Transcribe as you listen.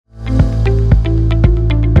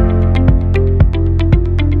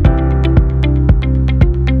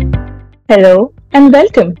Hello, and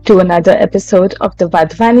welcome to another episode of the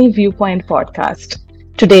Wadhwani Viewpoint podcast.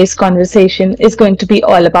 Today's conversation is going to be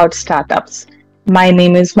all about startups. My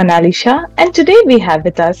name is Manali Shah, and today we have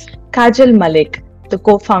with us Kajal Malik, the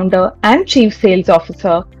co-founder and chief sales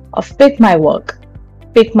officer of PickMyWork.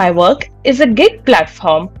 PickMyWork is a gig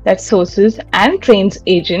platform that sources and trains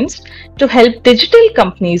agents to help digital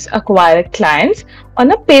companies acquire clients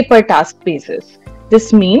on a pay-per-task basis.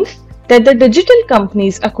 This means that the digital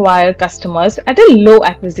companies acquire customers at a low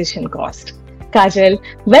acquisition cost. Kajal,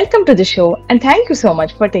 welcome to the show and thank you so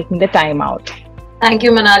much for taking the time out. Thank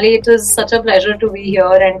you, Manali. It was such a pleasure to be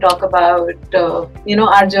here and talk about,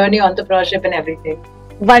 our journey, entrepreneurship and everything.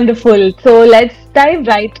 Wonderful. So let's dive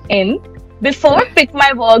right in. Before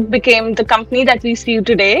PickMyWork became the company that we see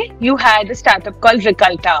today, you had a startup called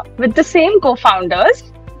Riculta with the same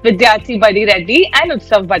co-founders, Vidyarthi Badi Reddy and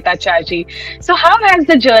Utsav Bhattacharjee. So how has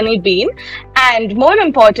the journey been? And more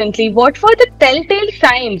importantly, what were the telltale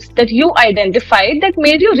signs that you identified that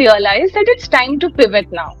made you realize that it's time to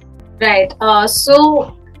pivot now? Right.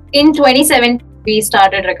 So in 2017, we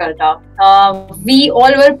started Riculta. We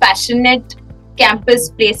all were passionate campus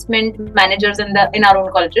placement managers in our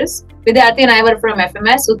own colleges. Vidyarthi and I were from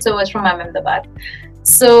FMS, Utsav was from Ahmedabad.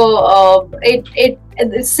 So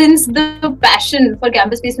since the passion for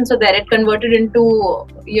campus placements was there, it converted into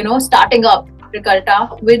starting up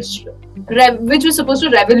Riculta, which was supposed to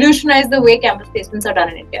revolutionize the way campus placements are done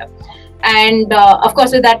in India. And of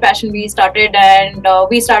course, with that passion, we started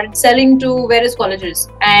selling to various colleges,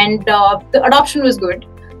 and the adoption was good.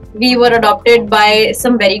 We were adopted by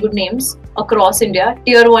some very good names across India.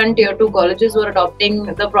 Tier 1, Tier 2 colleges were adopting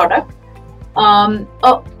the product.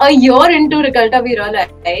 A year into Riculta, we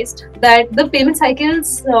realized that the payment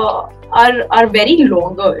cycles are very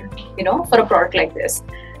longer, for a product like this.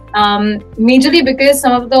 Majorly because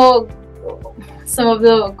some of the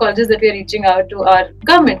colleges that we are reaching out to are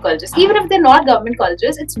government colleges. Even if they're not government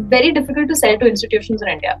colleges, it's very difficult to sell to institutions in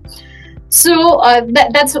India. So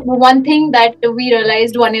that's one thing that we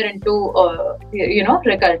realized 1 year into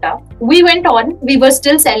Riculta. We went on. We were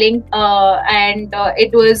still selling, and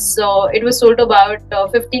it was sold to about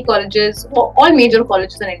 50 colleges, all major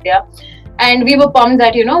colleges in India, and we were pumped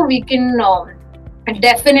that we can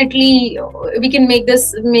definitely make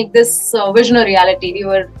this vision a reality. We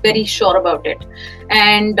were very sure about it,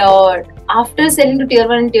 and after selling to Tier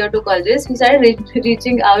 1 and Tier 2 colleges, we started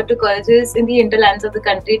reaching out to colleges in the hinterlands of the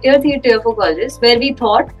country, Tier 3, Tier 4 colleges, where we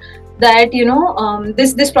thought that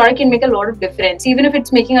this product can make a lot of difference. Even if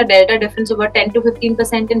it's making a delta difference of about 10 to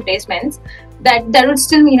 15% in placements, that would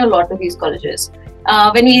still mean a lot to these colleges.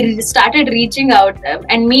 When we started reaching out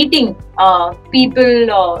and meeting people,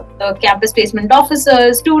 the campus placement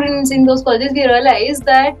officers, students in those colleges, we realized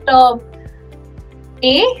that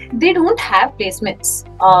they don't have placements.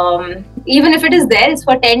 Even if it is there, it's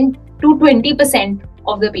for 10 to 20%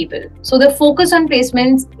 of the people. So the focus on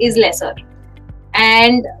placements is lesser.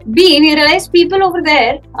 And B, we realized people over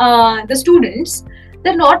there, the students,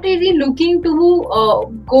 they're not really looking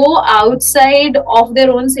to go outside of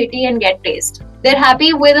their own city and get placed. They're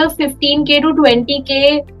happy with a 15K to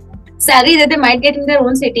 20K salary that they might get in their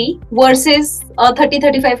own city versus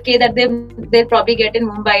 30-35K that they'll probably get in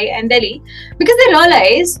Mumbai and Delhi, because they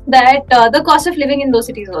realize that the cost of living in those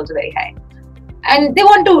cities is also very high, and they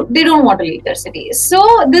don't want to leave their cities.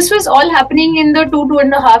 So this was all happening in the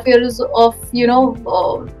 2.5 years of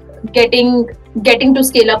getting to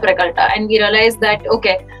scale up Riculta, and we realized that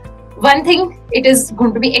one thing, it is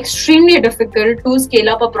going to be extremely difficult to scale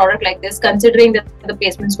up a product like this, considering that the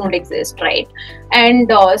placements don't exist, right?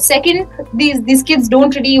 And second, these kids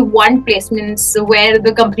don't really want placements where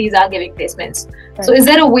the companies are giving placements. Right. So is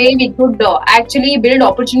there a way we could actually build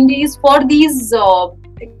opportunities for these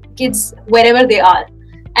kids wherever they are?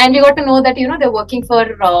 And we got to know that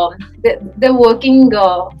they're working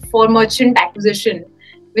for merchant acquisition,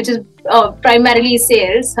 which is primarily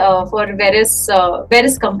sales for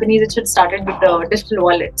various companies which had started with digital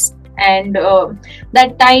wallets. And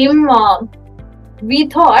that time we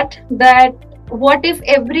thought that what if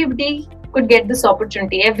everybody could get this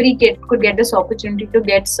opportunity, every kid could get this opportunity to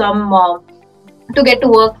get to get to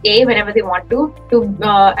work whenever they want to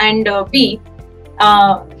and B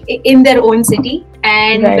in their own city,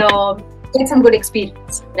 and right. Get some good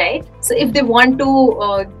experience, right? So if they want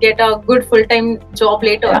to get a good full-time job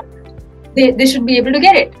later, they should be able to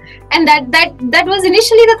get it. And that was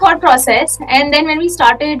initially the thought process. And then when we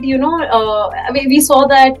started, we saw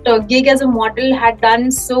that gig as a model had done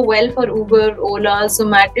so well for Uber, Ola,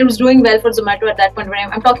 Zomato. It was doing well for Zomato at that point. When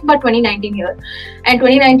I'm talking about 2019 here. And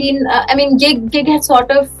 2019, gig had sort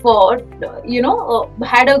of,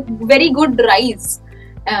 had a very good rise.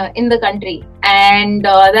 in the country, and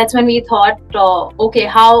that's when we thought, okay,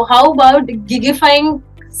 how about gigifying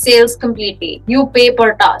sales completely? You pay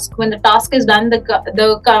per task. When the task is done,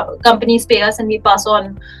 the companies pay us, and we pass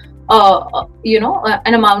on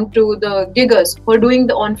an amount to the giggers who are doing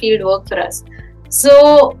the on-field work for us.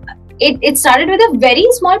 So it started with a very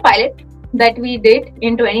small pilot that we did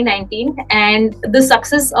in 2019, and the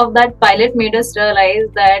success of that pilot made us realize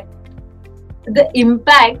that the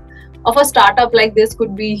impact of a startup like this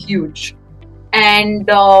could be huge. And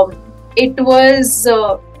it was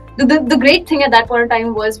the great thing at that point in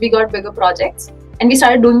time was we got bigger projects, and we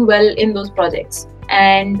started doing well in those projects,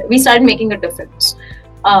 and we started making a difference.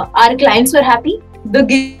 Our clients were happy, the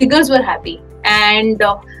giggers were happy, and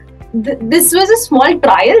this was a small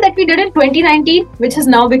trial that we did in 2019, which has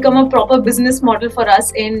now become a proper business model for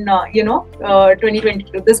us in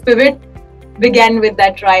 2022. This pivot began with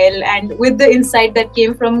that trial and with the insight that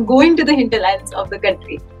came from going to the hinterlands of the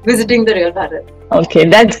country, visiting the real Bharat. Okay,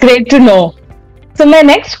 that's great to know. So my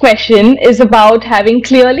next question is about having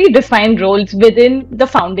clearly defined roles within the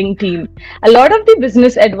founding team. A lot of the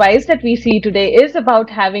business advice that we see today is about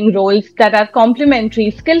having roles that are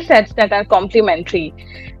complementary, skill sets that are complementary.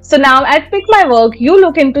 So now at PickMyWork, you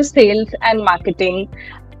look into sales and marketing.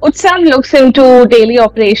 Utsav looks into daily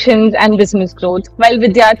operations and business growth, while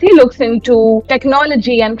Vidyarthi looks into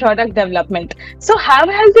technology and product development. So how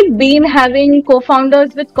has it been having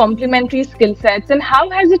co-founders with complementary skill sets, and how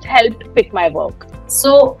has it helped PickMyWork?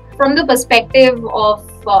 So from the perspective of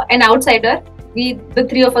an outsider, the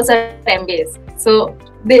three of us are MBAs. So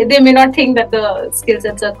they may not think that the skill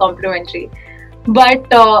sets are complementary. But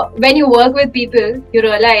when you work with people, you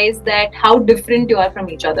realize that how different you are from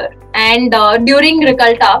each other. And during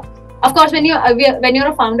Recalta, of course, when you're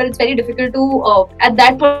a founder, it's very difficult to at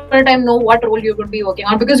that point in time know what role you're going to be working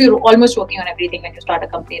on, because you're almost working on everything when you start a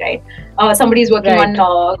company, right? Somebody is working on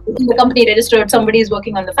the company registered, somebody is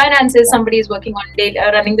working on the finances, somebody is working on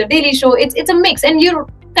running the daily show. It's a mix, and you're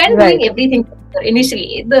kind of doing everything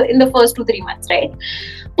initially in the first 2-3 months, right?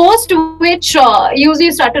 Post which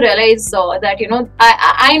you start to realize that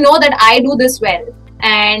I know that I do this well,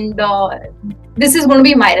 and this is going to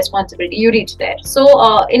be my responsibility. You reach there.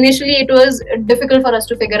 So initially it was difficult for us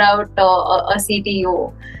to figure out a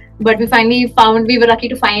CTO, but we finally we were lucky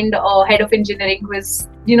to find a head of engineering who's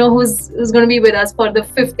going to be with us for the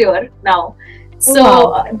 5th year now.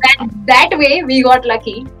 So that way we got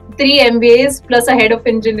lucky. 3 MBAs plus a head of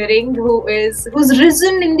engineering who's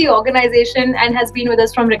risen in the organization and has been with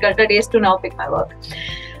us from Recalta days to now PickMyWork.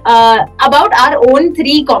 About our own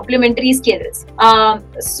 3 complementary skills.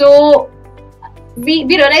 So we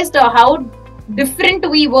realized how different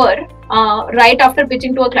we were right after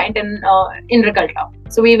pitching to a client in Recalta.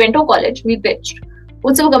 So we went to college, we pitched.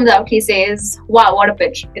 Utsav comes out, he says, wow, what a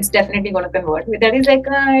pitch. It's definitely going to convert. That is like,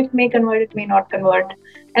 it may convert, it may not convert.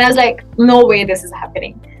 And I was like, no way this is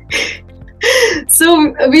happening.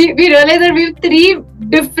 So we realized that we have 3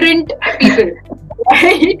 different people,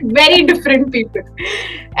 right? Very different people.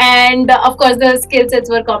 And of course, the skill sets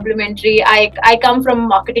were complementary. I come from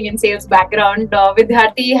marketing and sales background.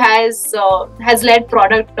 Vidyarthi has led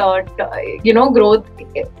product growth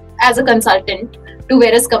as a consultant to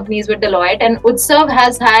various companies with Deloitte, and Utsav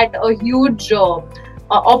has had a huge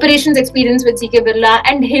operations experience with CK Birla,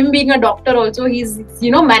 and him being a doctor also, he's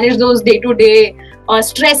managed those day-to-day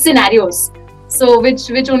stress scenarios. So which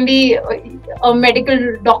only a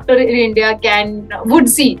medical doctor in India would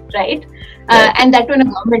see, right? And that to in a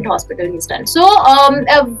government hospital he's done. So when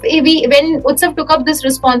Utsav took up this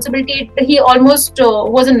responsibility, he almost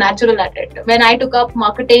was a natural at it. When I took up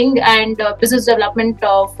marketing and business development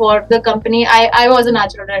for the company, I was a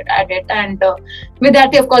natural at it. And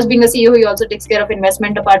Vidyarthi, of course, being a CEO, he also takes care of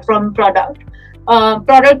investment apart from product.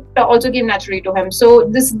 Product also came naturally to him. So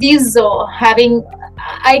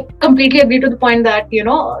I completely agree to the point that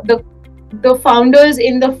the founders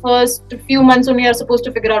in the first few months only are supposed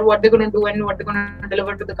to figure out what they're going to do and what they're going to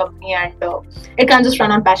deliver to the company, and it can't just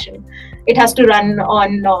run on passion. It has to run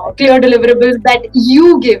on clear deliverables that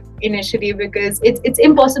you give initially, because it's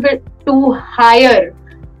impossible to hire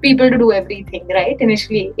people to do everything, right?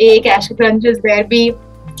 Initially, cash crunch is there.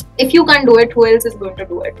 If you can't do it, who else is going to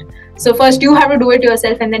do it? So first you have to do it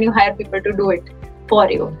yourself, and then you hire people to do it for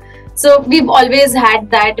you. So we've always had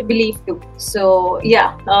that belief too. So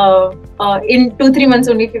yeah, in 2-3 months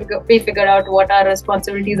only we figured out what our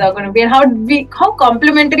responsibilities are going to be and how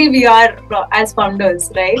complementary we are as founders,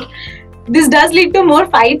 right? This does lead to more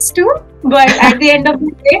fights too, but at the end of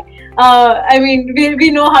the day, we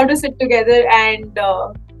know how to sit together and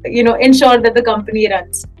ensure that the company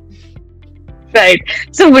runs. Right.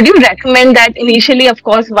 So, would you recommend that initially, of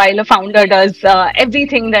course, while a founder does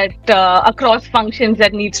everything that across functions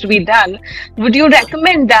that needs to be done, would you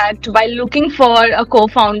recommend that while looking for a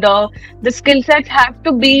co-founder, the skill sets have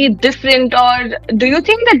to be different, or do you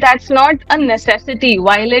think that that's not a necessity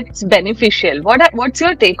while it's beneficial? What's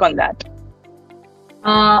your take on that?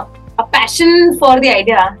 A passion for the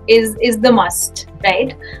idea is the must,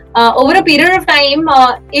 right? Over a period of time,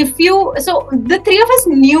 so the three of us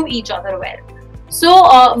knew each other well.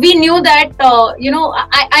 So we knew that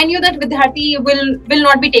I knew that Vidharthi will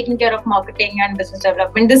not be taking care of marketing and business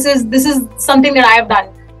development. This is something that I have done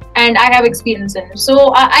and I have experience in.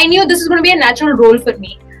 So I knew this is going to be a natural role for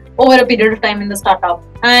me over a period of time in the startup.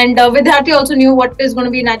 And Vidharthi also knew what is going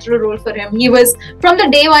to be a natural role for him. He was, from the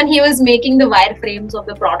day one, he was making the wireframes of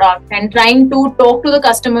the product and trying to talk to the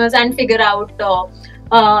customers and figure out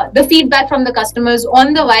the feedback from the customers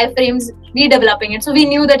on the wireframes, redeveloping it. So we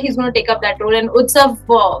knew that he's going to take up that role. And Utsav,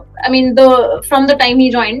 from the time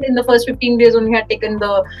he joined, in the first 15 days only had taken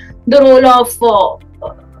the role of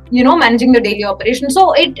managing the daily operation.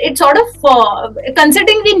 So it sort of,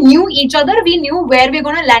 considering we knew each other, we knew where we're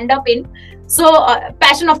going to land up in. So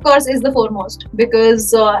passion, of course, is the foremost,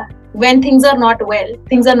 because when things are not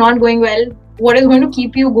going well, what is going to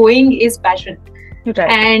keep you going is passion. Right.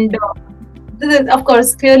 And of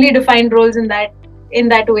course, clearly defined roles in that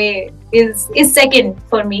way is second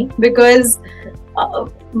for me, because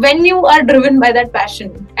when you are driven by that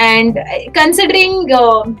passion, and considering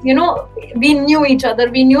we knew each other,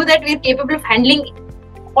 we knew that we're capable of handling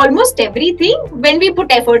almost everything when we put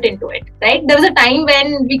effort into it, right? There was a time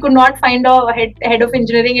when we could not find a head of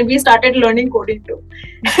engineering, and we started learning coding too.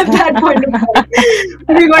 At that point of time,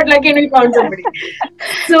 we got lucky and we found somebody.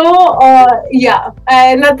 So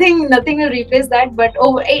nothing will replace that. But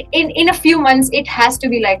in a few months, it has to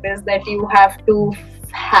be like this, that you have to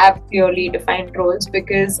have clearly defined roles,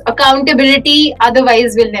 because accountability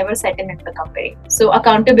otherwise will never set in the company. So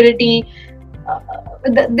accountability,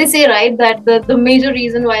 they say, right, that the major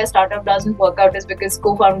reason why a startup doesn't work out is because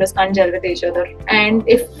co-founders can't gel with each other. And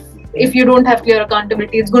if you don't have clear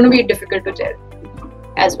accountability, it's going to be difficult to gel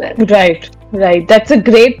as well. Right. That's a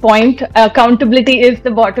great point. Accountability is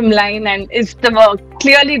the bottom line and is the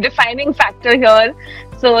clearly defining factor here.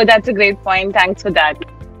 So that's a great point. Thanks for that.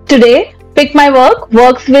 Today, PickMyWork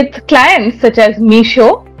works with clients such as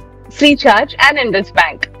Meesho, Freecharge, and Indus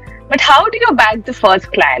Bank. But how do you bag the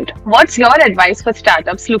first client? What's your advice for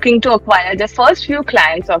startups looking to acquire their first few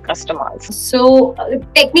clients or customers? So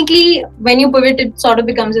technically, when you pivot, it sort of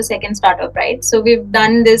becomes a second startup, right? So we've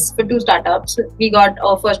done this for 2 startups. We got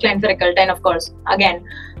our first client for Recult, and of course, again,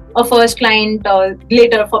 a first client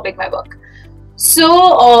later for PickMyWork.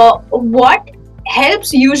 So what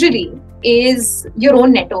helps usually is your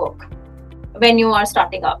own network when you are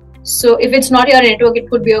starting up. So if it's not your network, it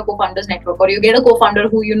could be a co-founder's network, or you get a co-founder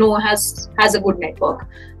who has a good network.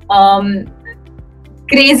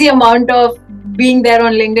 Crazy amount of being there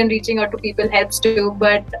on LinkedIn, reaching out to people helps too.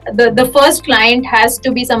 But the first client has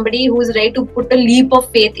to be somebody who's ready to put a leap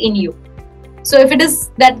of faith in you. So if it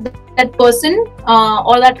is that person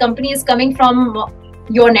or that company is coming from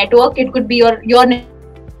your network, it could be your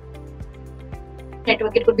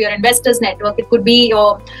network, it could be your investors network, it could be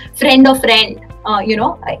your friend of friend.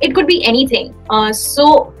 It could be anything.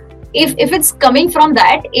 So if it's coming from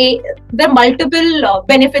that, there are multiple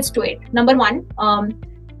benefits to it. Number one,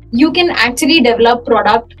 you can actually develop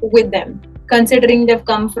product with them, considering they've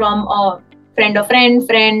come from a friend of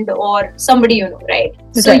friend, or somebody right?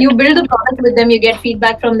 So you build the product with them, you get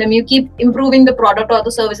feedback from them, you keep improving the product or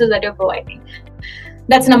the services that you're providing.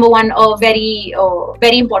 That's number one, a very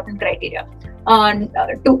important criteria.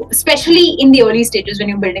 Especially in the early stages when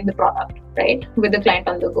you're building the product, right, with the client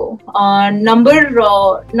on the go.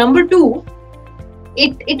 Number two,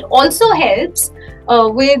 it also helps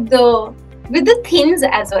with the thins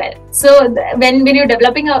as well. So when you're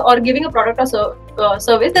developing or giving a product or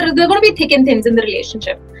service, there are going to be thick and thins in the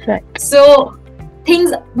relationship. Right. So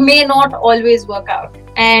things may not always work out,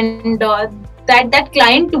 and that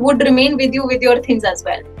client would remain with you with your things as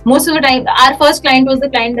well. Most of the time, our first client was the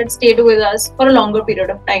client that stayed with us for a longer period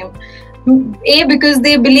of time. Because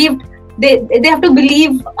they believed they have to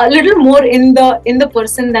believe a little more in the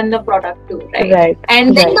person than the product too, right?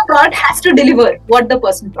 And then the product has to deliver what the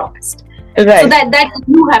person promised. Right. So that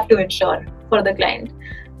you have to ensure for the client.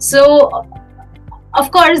 So of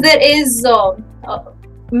course there is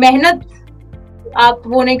मेहनत आप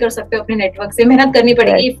वो नहीं कर सकते अपने network से, मेहनत करनी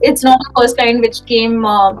पड़ेगी. It's not the first client which came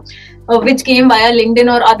via LinkedIn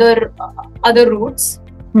or other routes.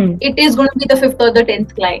 It is going to be the 5th or the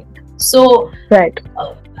 10th client. So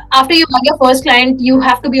after you bag your first client, you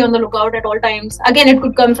have to be on the lookout at all times. Again, it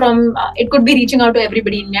could come from, it could be reaching out to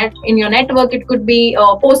everybody in your network. It could be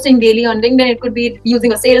posting daily on LinkedIn. It could be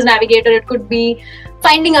using a sales navigator. It could be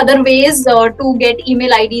finding other ways to get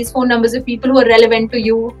email IDs, phone numbers of people who are relevant to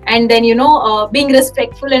you, and then being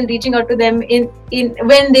respectful and reaching out to them in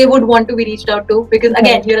when they would want to be reached out to. Because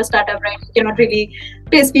again, you're a startup, right? You cannot really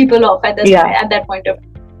piss people off at that point of.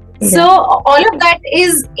 So all of that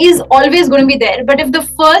is always going to be there. But if the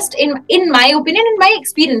first, in my opinion, in my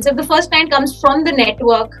experience, if the first client comes from the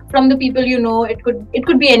network, from the people it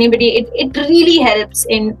could be anybody. It really helps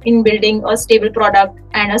in building a stable product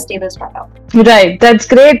and a stable startup. Right, that's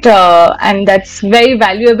great, and that's very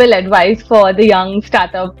valuable advice for the young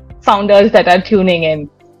startup founders that are tuning in.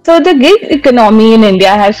 So the gig economy in India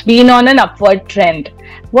has been on an upward trend.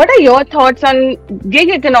 What are your thoughts on gig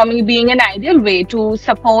economy being an ideal way to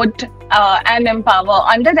support and empower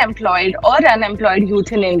underemployed or unemployed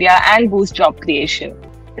youth in India and boost job creation?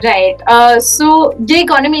 Right. So gig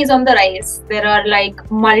economy is on the rise. There are like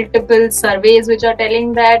multiple surveys which are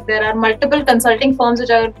telling that. There are multiple consulting firms which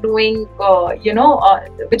are doing,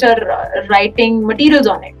 which are writing materials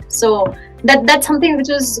on it. So that's something which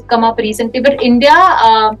has come up recently. But India,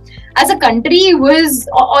 as a country, was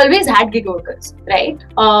always had gig workers, right?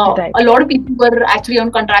 Right. A lot of people were actually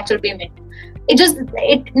on contractual payment.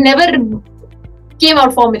 It never came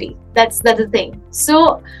out formally. That's the thing.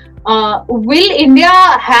 So. Will India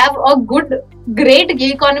have a great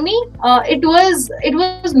gig economy? It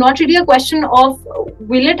was not really a question of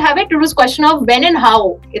will it have it. It was a question of when and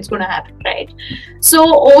how it's going to happen, right? So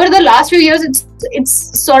over the last few years,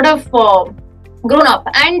 it's sort of grown up,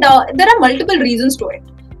 and there are multiple reasons to it,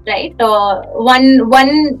 right?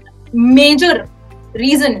 One major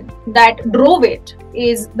reason that drove it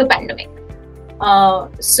is the pandemic.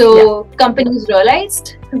 Companies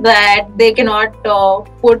realized that they cannot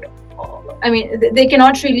they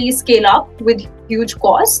cannot really scale up with huge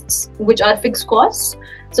costs, which are fixed costs.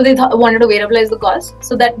 So they wanted to variabilize the cost.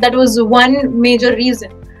 So that was one major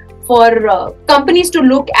reason for companies to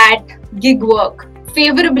look at gig work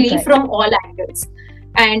favorably from all angles,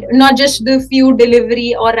 and not just the few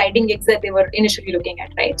delivery or writing gigs that they were initially looking at,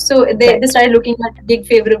 right? So they started looking at gig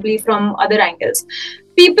favorably from other angles.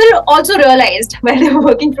 People also realized while they were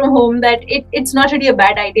working from home that it's not really a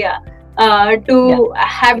bad idea to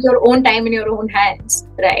have your own time in your own hands,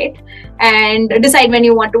 right? And decide when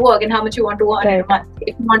you want to work and how much you want to earn in a month.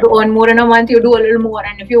 If you want to earn more in a month, you do a little more.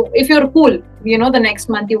 And if you're cool, the next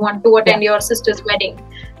month you want to attend your sister's wedding,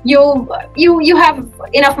 you have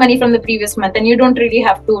enough money from the previous month, and you don't really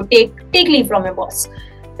have to take leave from your boss,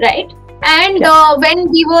 right? And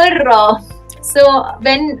when we were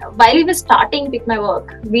while we were starting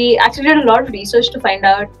PickMyWork, we actually did a lot of research to find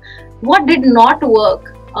out what did not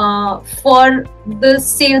work for the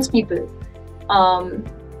salespeople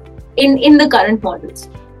in the current models.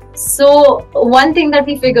 So one thing that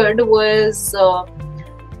we figured was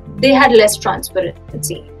they had less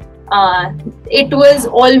transparency. It was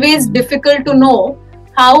always difficult to know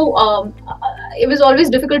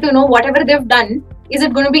whatever they've done, is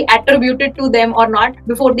it going to be attributed to them or not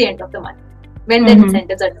before the end of the month, when their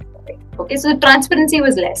incentives are due. Okay, so transparency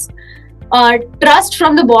was less. Trust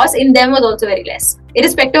from the boss in them was also very less,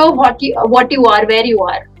 irrespective of what you are, where you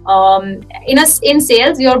are. In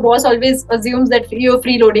sales, your boss always assumes that you're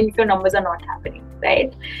freeloading if your numbers are not happening,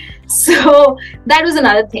 right? So that was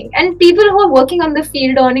another thing. And people who are working on the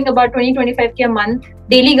field earning about 20-25K a month,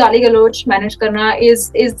 daily gali galoch manage karna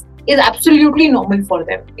is absolutely normal for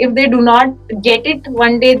them. If they do not get it,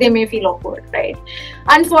 one day they may feel awkward, right?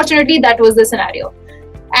 Unfortunately, that was the scenario.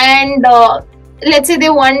 And let's say they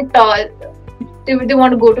want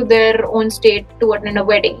to go to their own state to attend a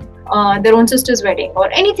wedding, their own sister's wedding, or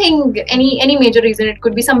anything, any major reason. It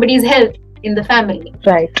could be somebody's health in the family.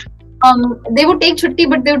 Right. They would take chutti,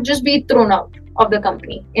 but they would just be thrown out of the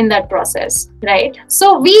company in that process, right?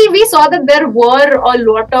 So we saw that there were a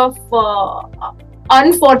lot of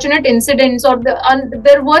unfortunate incidents, or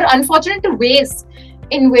there were unfortunate ways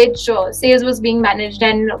in which sales was being managed,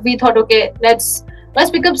 and we thought, okay, let's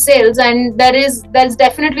pick up sales, and there's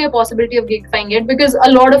definitely a possibility of gigifying it, because a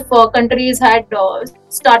lot of countries had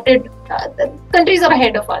started. Countries are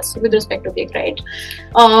ahead of us with respect to gig, right?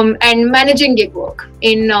 And managing gig work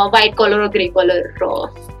in white collar or grey collar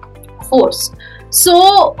force.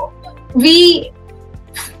 So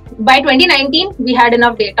by 2019 we had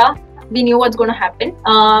enough data. We knew what's going to happen.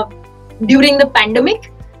 During the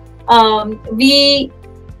pandemic, when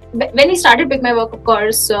we started PickMyWork, of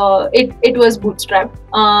course, it was bootstrapped.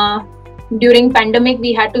 During pandemic,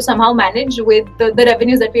 we had to somehow manage with the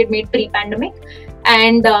revenues that we had made pre-pandemic,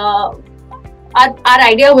 and our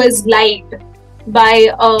idea was liked by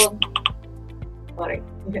sorry,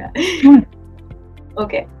 yeah.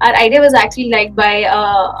 Okay, our idea was actually liked by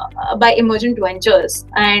emergent ventures,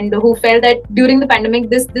 and who felt that during the pandemic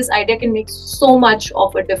this idea can make so much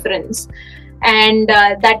of a difference, and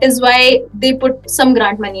that is why they put some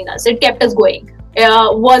grant money in us. It kept us going.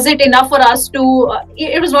 Was it enough for us to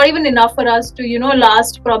it was not even enough for us to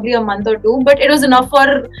last probably a month or two, but it was enough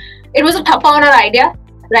for it was a thappa on our idea,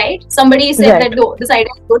 right? Somebody said that this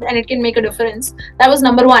idea is good and it can make a difference. That was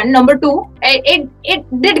number one. Number two, it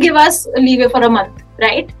did give us leeway for a month,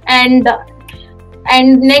 right? And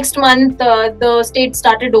next month the state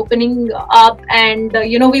started opening up, and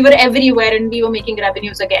we were everywhere and we were making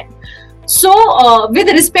revenues again. So with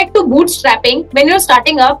respect to bootstrapping, when you're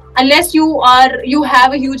starting up, unless you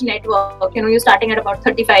have a huge network, you're starting at about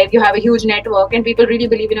 35, you have a huge network and people really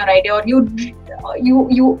believe in your idea, or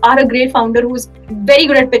you are a great founder who's very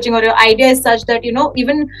good at pitching, or your idea is such that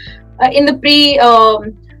even in the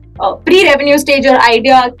pre-revenue stage your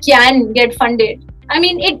idea can get funded. I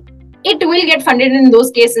mean, it will get funded in those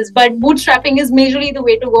cases, but bootstrapping is majorly the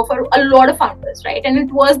way to go for a lot of founders, right? And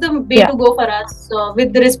it was the way to go for us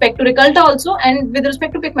with respect to Recalta also, and with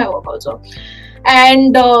respect to PickMyWork also.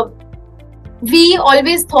 And we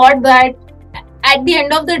always thought that at the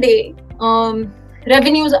end of the day,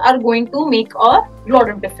 revenues are going to make a lot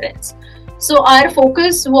of difference. So our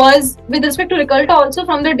focus was with respect to Recalta also.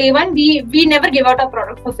 From the day one, we never gave out our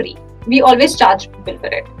product for free. We always charged people for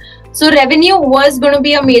it. So revenue was going to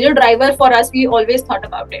be a major driver for us. We always thought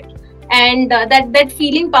about it, and that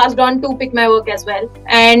feeling passed on to PickMyWork as well.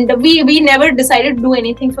 And we never decided to do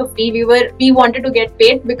anything for free. We wanted to get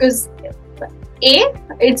paid because A,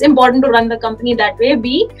 it's important to run the company that way.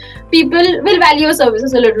 B, people will value your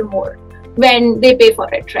services a little more when they pay for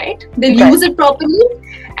it, right? They'll use it properly,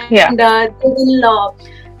 and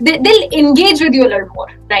they'll engage with you a little more,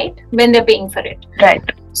 right? When they're paying for it, right?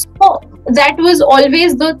 So that was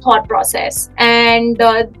always the thought process. And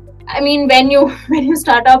I mean, when you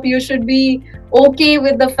start up, you should be okay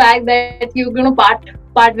with the fact that you're going to part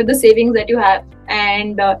with the savings that you have,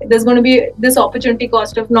 and there's going to be this opportunity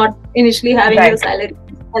cost of not initially having your salary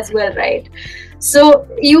as well, right? So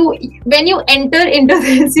when you enter into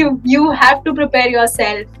this, you have to prepare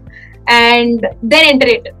yourself and then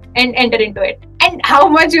enter into it. And how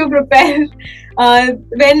much you prepare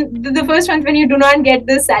when the first month, when you do not get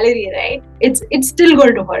this salary, right, it's still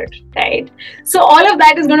going to hurt, right? So all of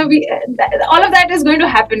that is going to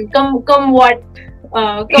happen come what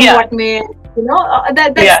may,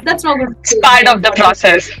 that's not good. It's part of the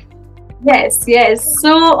process. Yes.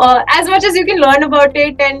 So as much as you can learn about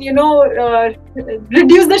it and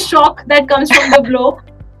reduce the shock that comes from the blow,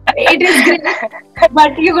 it is great,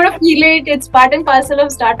 but you're going to feel it. It's part and parcel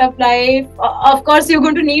of startup life. Of course, you're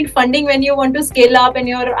going to need funding when you want to scale up and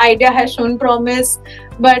your idea has shown promise.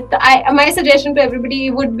 But my suggestion to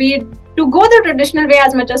everybody would be to go the traditional way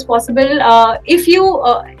as much as possible.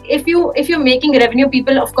 If you're making revenue,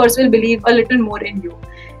 people of course will believe a little more in you,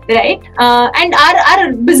 right? And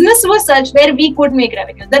our business was such where we could make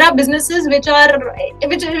revenue. There are businesses which for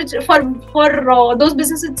those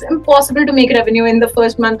businesses it's impossible to make revenue in the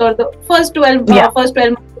first month or the first 12 months,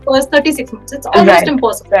 first 36 months. It's almost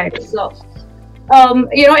impossible. Right. So,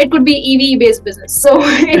 it could be EV based business, so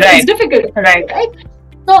it's difficult, right?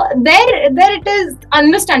 So there it is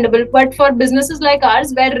understandable, but for businesses like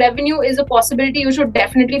ours where revenue is a possibility, you should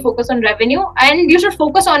definitely focus on revenue, and you should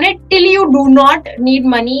focus on it till you do not need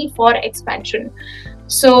money for expansion.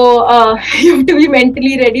 So you have to be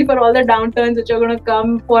mentally ready for all the downturns which are going to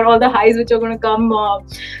come, for all the highs which are going to come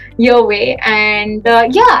your way. And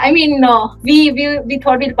I mean, we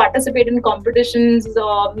thought we'll participate in competitions,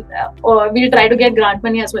 or we'll try to get grant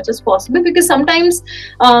money as much as possible, because sometimes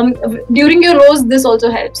during your lows this also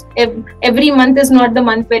helps. Every month is not the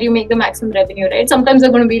month where you make the maximum revenue, right? Sometimes there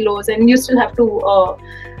are going to be lows and you still have to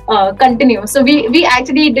continue. So we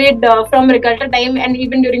actually did from Recalta time, and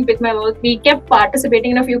even during PickMyWork, we kept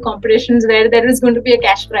participating in a few competitions where there is going to be a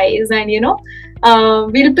cash prize, and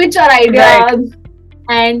we'll pitch our idea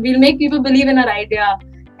and we'll make people believe in our idea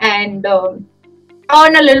and earn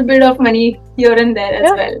a little bit of money here and there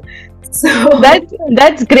as well. So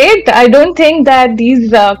that's great. I don't think that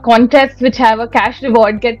these contests which have a cash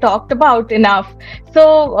reward get talked about enough.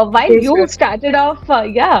 So while you started off,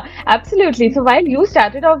 absolutely. So while you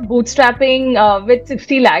started off bootstrapping with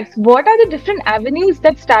 60 lakhs, what are the different avenues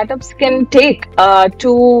that startups can take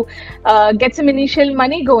to get some initial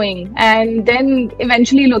money going and then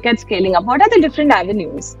eventually look at scaling up? What are the different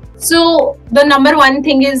avenues? So the number one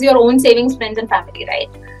thing is your own savings, friends and family, right?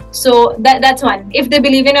 So that's one. If they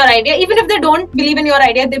believe in your idea, even if they don't believe in your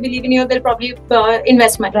idea, they believe in you, they'll probably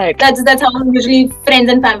invest money. Right. That's how usually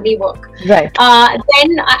friends and family work. Right.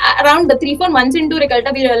 Then around 3-4 months into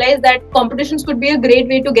Reculta, we realized that competitions could be a great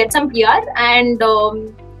way to get some PR and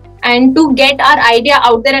to get our idea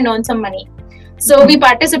out there and earn some money. So we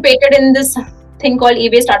participated in this thing called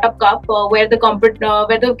eBay Startup Cup, where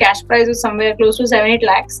the cash prize was somewhere close to 7-8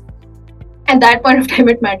 lakhs. At that point of time,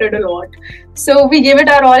 it mattered a lot. So we gave it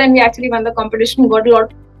our all, and we actually won the competition. Got a lot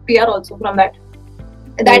of PR also from that.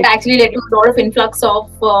 That actually led to a lot of influx of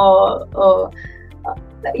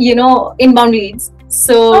inbound leads.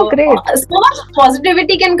 So, so much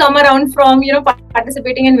positivity can come around from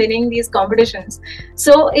participating and winning these competitions.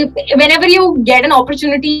 So whenever you get an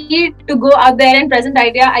opportunity to go out there and present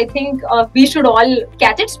idea, I think we should all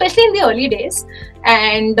catch it, especially in the early days,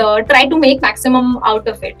 and try to make maximum out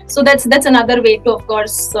of it. So that's another way to, of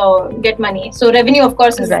course, get money. So revenue, of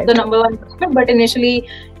course, is the number one, but initially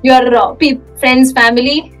your friends,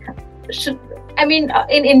 family.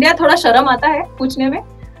 In India, thoda sharam aata hai पूछने में,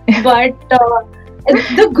 but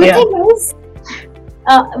the good thing is,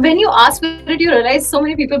 when you ask for it, you realize so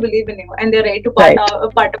many people believe in you, and they're ready to part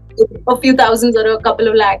a few thousands or a couple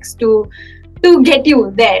of lakhs to get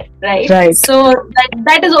you there, right? So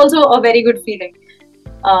that is also a very good feeling.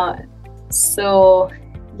 So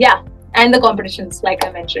yeah, and the competitions, like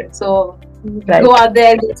I mentioned. So go out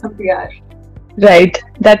there, get some PR. Right.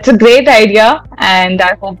 That's a great idea, and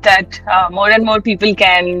I hope that more and more people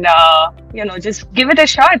can, just give it a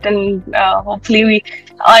shot, and hopefully we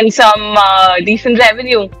earn some decent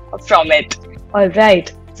revenue from it. All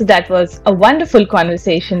right. So that was a wonderful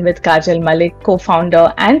conversation with Kajal Malik,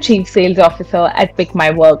 co-founder and chief sales officer at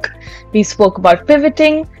PickMyWork. We spoke about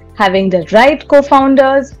pivoting, having the right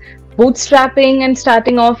co-founders, bootstrapping and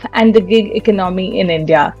starting off, and the gig economy in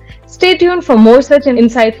India. Stay tuned for more such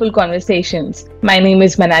insightful conversations. My name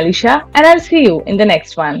is Manali Shah, and I'll see you in the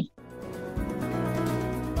next one.